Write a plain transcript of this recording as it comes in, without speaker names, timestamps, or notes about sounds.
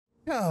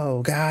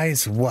Oh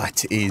guys,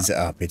 what is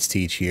up? It's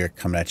Teach here,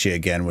 coming at you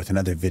again with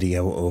another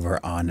video over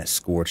on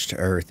Scorched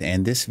Earth.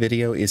 And this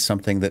video is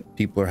something that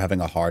people are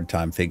having a hard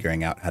time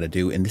figuring out how to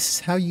do. And this is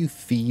how you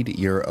feed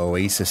your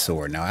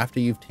OASISAUR. Now, after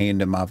you've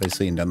tamed them,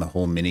 obviously, and done the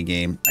whole mini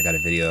game, I got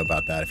a video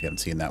about that if you haven't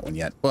seen that one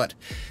yet. But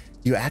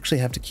you actually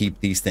have to keep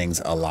these things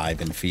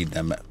alive and feed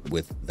them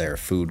with their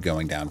food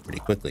going down pretty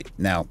quickly.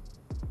 Now,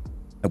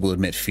 I will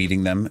admit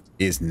feeding them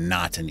is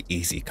not an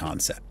easy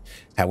concept.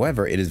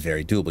 However, it is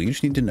very doable. You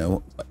just need to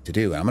know what to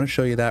do. And I'm going to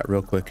show you that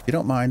real quick. If you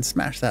don't mind,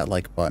 smash that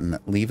like button,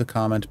 leave a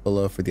comment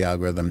below for the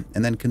algorithm,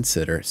 and then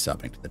consider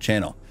subbing to the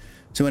channel.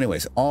 So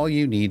anyways, all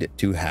you need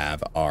to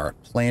have are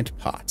plant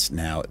pots.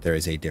 Now, there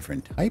is a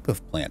different type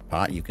of plant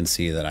pot. You can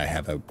see that I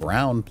have a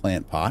brown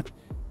plant pot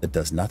that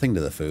does nothing to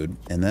the food,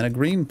 and then a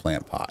green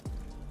plant pot.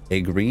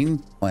 A green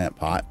plant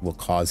pot will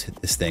cause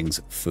this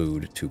thing's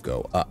food to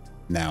go up.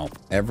 Now,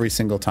 every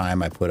single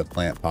time I put a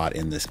plant pot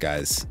in this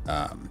guy's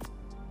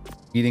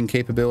feeding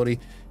capability,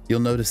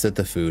 you'll notice that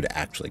the food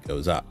actually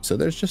goes up. So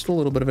there's just a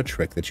little bit of a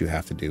trick that you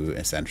have to do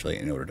essentially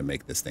in order to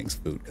make this thing's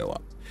food go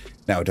up.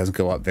 Now, it doesn't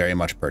go up very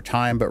much per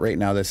time, but right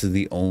now this is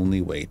the only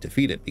way to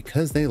feed it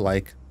because they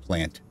like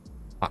plant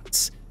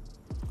pots.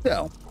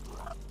 So,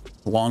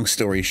 long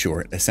story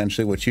short,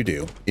 essentially what you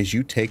do is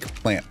you take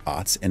plant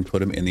pots and put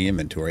them in the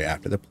inventory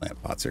after the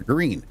plant pots are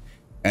green.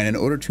 And in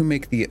order to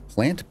make the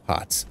plant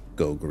pots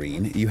go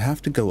green, you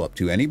have to go up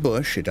to any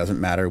bush, it doesn't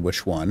matter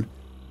which one,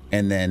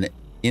 and then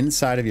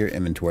inside of your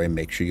inventory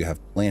make sure you have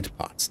plant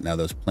pots. Now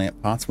those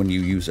plant pots, when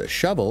you use a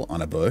shovel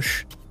on a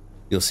bush,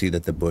 you'll see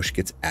that the bush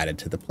gets added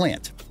to the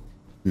plant.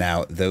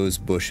 Now those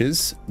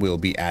bushes will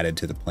be added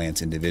to the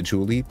plants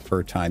individually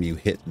per time you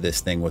hit this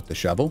thing with the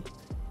shovel,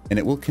 and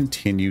it will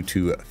continue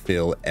to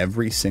fill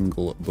every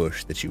single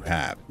bush that you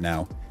have.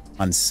 Now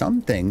on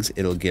some things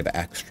it'll give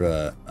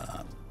extra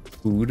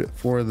food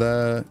for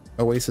the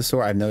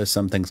OASISAUR. I've noticed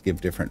some things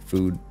give different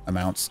food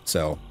amounts,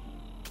 so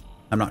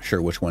I'm not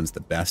sure which one's the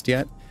best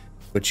yet,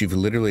 but you've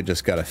literally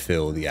just got to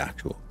fill the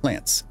actual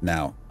plants.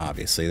 Now,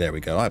 obviously, there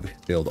we go. I've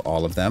filled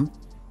all of them.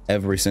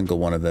 Every single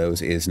one of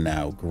those is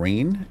now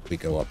green. We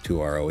go up to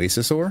our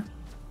OASISAUR.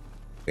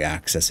 We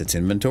access its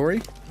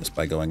inventory just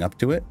by going up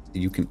to it.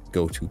 You can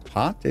go to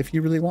pot if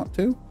you really want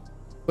to.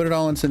 Put it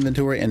all in its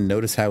inventory and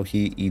notice how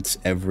he eats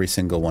every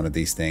single one of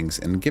these things,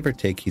 and give or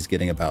take he's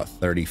getting about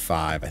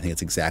 35. I think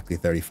it's exactly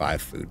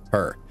 35 food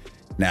per.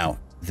 Now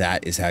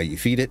that is how you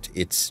feed it.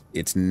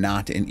 It's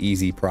not an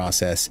easy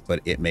process,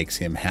 but it makes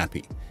him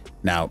happy.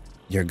 Now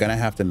you're gonna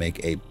have to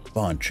make a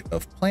bunch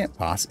of plant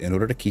pots in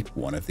order to keep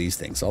one of these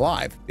things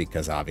alive,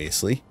 because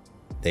obviously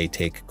they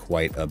take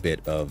quite a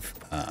bit of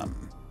how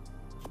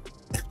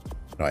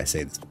do I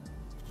say this?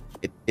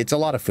 It's a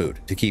lot of food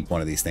to keep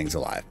one of these things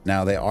alive.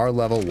 Now they are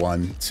level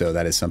 1, so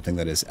that is something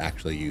that is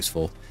actually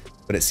useful.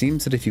 But it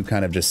seems that if you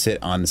kind of just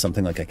sit on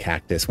something like a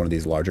cactus, one of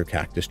these larger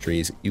cactus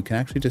trees, you can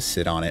actually just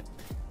sit on it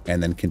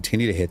and then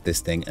continue to hit this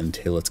thing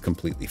until it's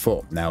completely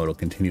full. Now it'll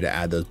continue to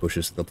add those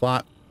bushes to the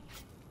plot.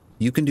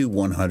 You can do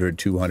 100,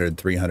 200,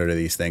 300 of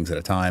these things at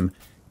a time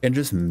and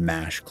just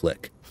mash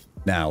click.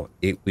 Now,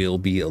 it will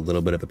be a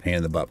little bit of a pain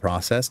in the butt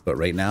process, but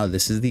right now,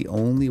 this is the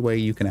only way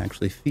you can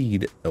actually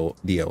feed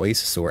the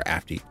OASISAUR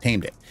after you've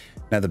tamed it.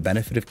 Now, the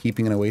benefit of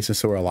keeping an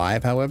OASISAUR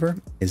alive, however,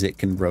 is it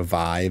can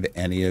revive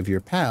any of your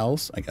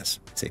pals, I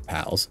guess I say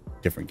pals,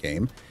 different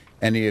game,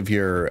 any of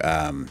your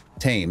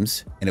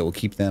tames, and it will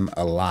keep them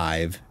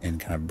alive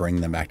and kind of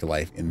bring them back to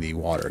life in the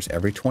waters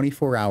every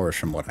 24 hours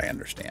from what I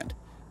understand.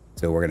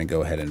 So we're going to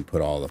go ahead and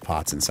put all the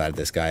pots inside of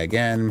this guy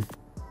again.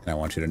 And I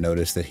want you to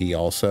notice that he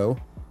also,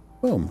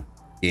 boom,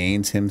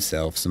 gains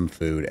himself some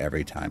food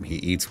every time he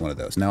eats one of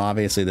those. Now,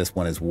 obviously, this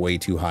one is way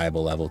too high of a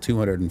level,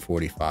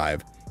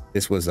 245.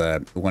 This was a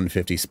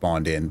 150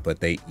 spawned in, but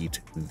they eat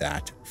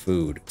that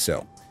food.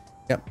 So,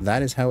 yep,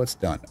 that is how it's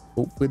done.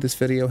 Hopefully, this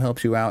video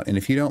helps you out. And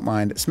if you don't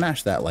mind,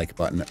 smash that like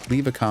button,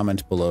 leave a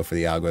comment below for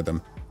the algorithm,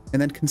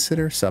 and then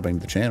consider subbing to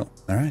the channel.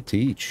 All right,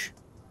 Teach.